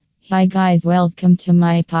Hi, guys, welcome to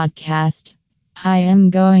my podcast. I am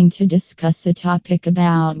going to discuss a topic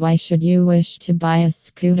about why should you wish to buy a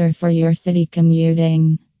scooter for your city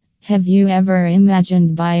commuting. Have you ever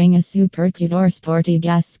imagined buying a super cute or sporty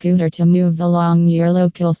gas scooter to move along your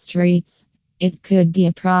local streets? It could be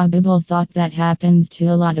a probable thought that happens to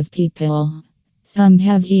a lot of people. Some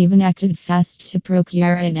have even acted fast to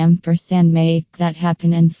procure it and make that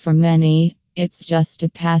happen, and for many, it's just a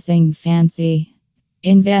passing fancy.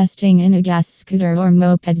 Investing in a gas scooter or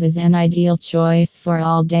moped is an ideal choice for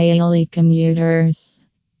all daily commuters.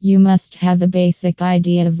 You must have a basic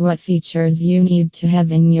idea of what features you need to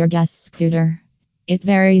have in your gas scooter. It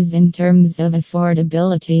varies in terms of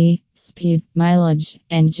affordability, speed, mileage,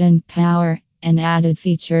 engine power, and added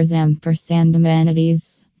features and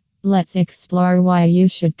amenities. Let's explore why you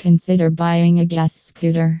should consider buying a gas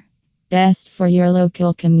scooter. Best for your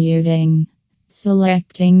local commuting.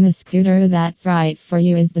 Selecting the scooter that's right for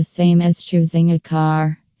you is the same as choosing a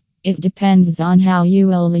car. It depends on how you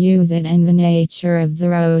will use it and the nature of the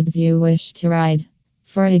roads you wish to ride.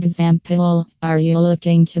 For example, are you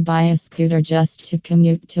looking to buy a scooter just to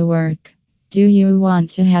commute to work? Do you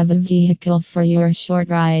want to have a vehicle for your short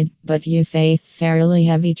ride, but you face fairly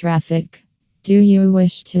heavy traffic? Do you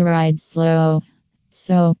wish to ride slow?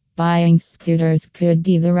 So, buying scooters could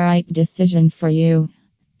be the right decision for you.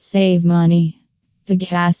 Save money. The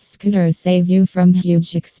gas scooters save you from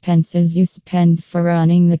huge expenses you spend for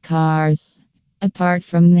running the cars. Apart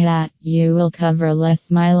from that, you will cover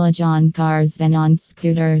less mileage on cars than on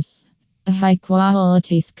scooters. A high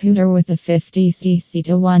quality scooter with a 50cc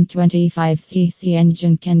to 125cc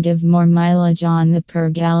engine can give more mileage on the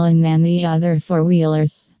per gallon than the other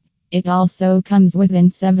four-wheelers. It also comes within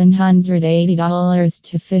 $780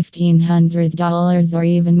 to $1,500 or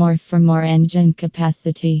even more for more engine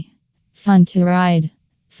capacity. Fun to ride.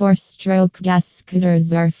 Four-stroke gas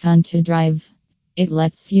scooters are fun to drive. It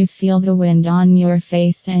lets you feel the wind on your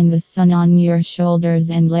face and the sun on your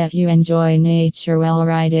shoulders and let you enjoy nature while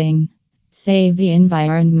riding. Save the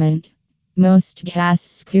environment. Most gas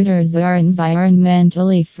scooters are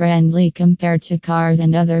environmentally friendly compared to cars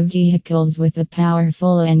and other vehicles with a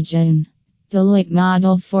powerful engine. The late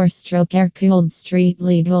model four-stroke air-cooled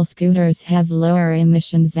street-legal scooters have lower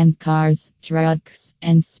emissions than cars, trucks,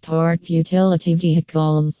 and sport utility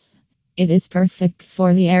vehicles. It is perfect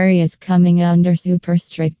for the areas coming under super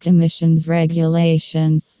strict emissions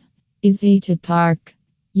regulations. Easy to park.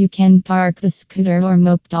 You can park the scooter or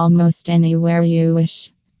moped almost anywhere you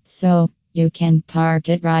wish. So, you can park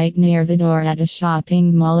it right near the door at a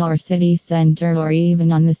shopping mall or city center or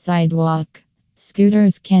even on the sidewalk.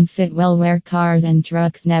 Scooters can fit well where cars and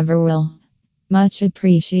trucks never will. Much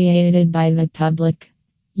appreciated by the public.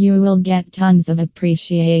 You will get tons of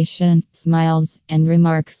appreciation, smiles, and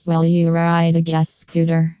remarks while you ride a gas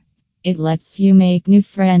scooter. It lets you make new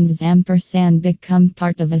friends and become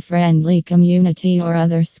part of a friendly community or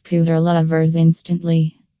other scooter lovers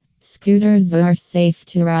instantly. Scooters are safe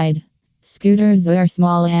to ride. Scooters are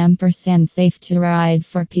small and safe to ride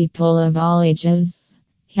for people of all ages.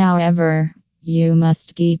 However, you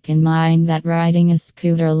must keep in mind that riding a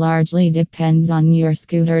scooter largely depends on your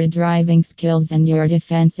scooter driving skills and your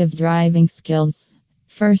defensive driving skills.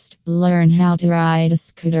 First, learn how to ride a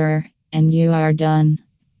scooter, and you are done.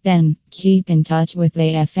 Then, keep in touch with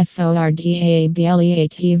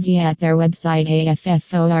AFFORDABLEATV at their website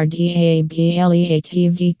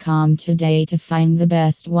AFFORDABLEATV.com today to find the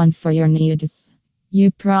best one for your needs.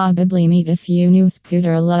 You probably meet a few new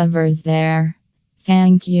scooter lovers there.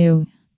 Thank you.